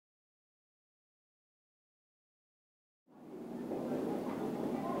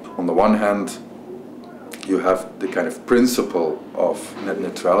on the one hand, you have the kind of principle of net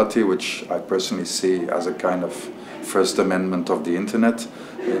neutrality, which I personally see as a kind of First Amendment of the Internet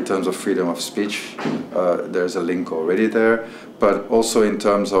in terms of freedom of speech. There's a link already there, but also in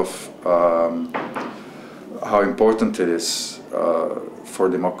terms of how important it is for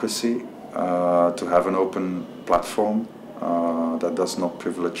democracy to have an open platform that does not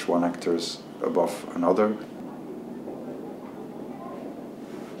privilege one actor above another.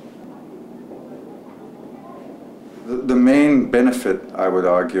 The main benefit, I would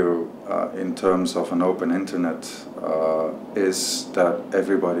argue, in terms of an open internet is that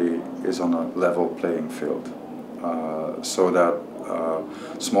everybody is on a level playing field. So that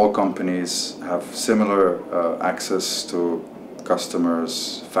small companies have similar access to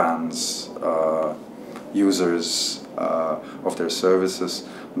customers, fans, users of their services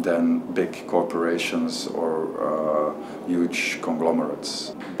than big corporations or huge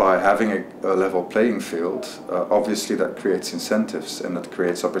conglomerates. By having a level playing field, obviously that creates incentives and that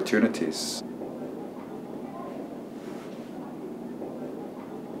creates opportunities.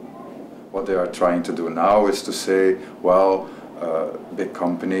 What they are trying to do now is to say, well, big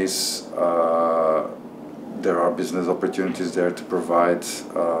companies, there are business opportunities there to provide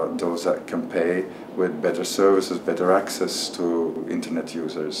those that can pay with better services, better access to internet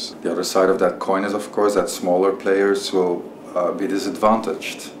users. The other side of that coin is, of course, that smaller players will be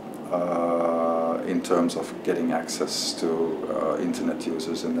disadvantaged in terms of getting access to internet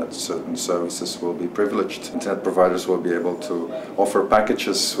users, and that certain services will be privileged. Internet providers will be able to offer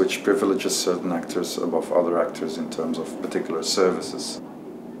packages which privileges certain actors above other actors in terms of particular services.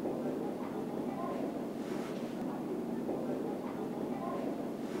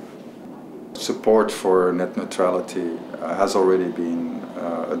 Support for net neutrality has already been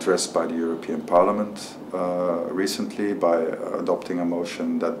addressed by the European Parliament recently by adopting a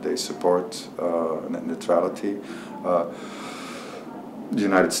motion that they support net neutrality. The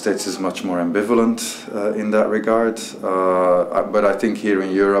United States is much more ambivalent in that regard, but I think here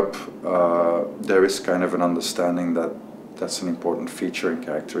in Europe there is kind of an understanding that that's an important feature and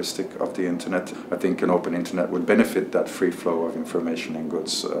characteristic of the Internet. I think an open Internet would benefit that free flow of information and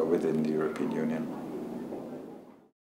goods within the European Union.